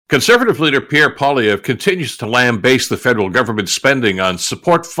Conservative leader Pierre Poilievre continues to lambaste the federal government's spending on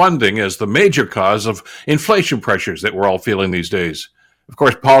support funding as the major cause of inflation pressures that we're all feeling these days. Of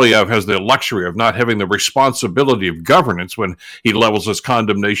course, Poilievre has the luxury of not having the responsibility of governance when he levels his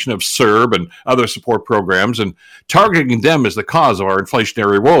condemnation of CERB and other support programs and targeting them as the cause of our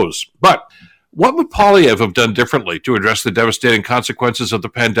inflationary woes. But what would Poilievre have done differently to address the devastating consequences of the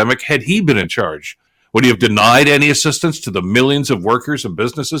pandemic had he been in charge? Would he have denied any assistance to the millions of workers and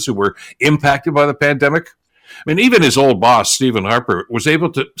businesses who were impacted by the pandemic? I mean, even his old boss, Stephen Harper, was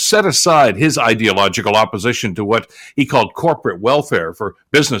able to set aside his ideological opposition to what he called corporate welfare for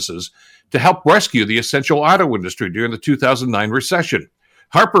businesses to help rescue the essential auto industry during the 2009 recession.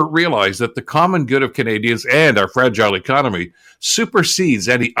 Harper realized that the common good of Canadians and our fragile economy supersedes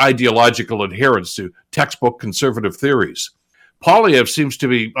any ideological adherence to textbook conservative theories. Poilievre seems to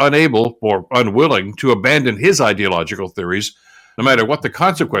be unable or unwilling to abandon his ideological theories, no matter what the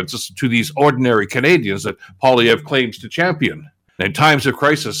consequences to these ordinary Canadians that Poilievre claims to champion. In times of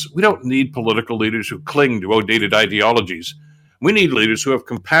crisis, we don't need political leaders who cling to outdated ideologies. We need leaders who have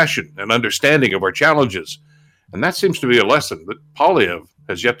compassion and understanding of our challenges. And that seems to be a lesson that Poilievre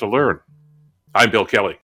has yet to learn. I'm Bill Kelly.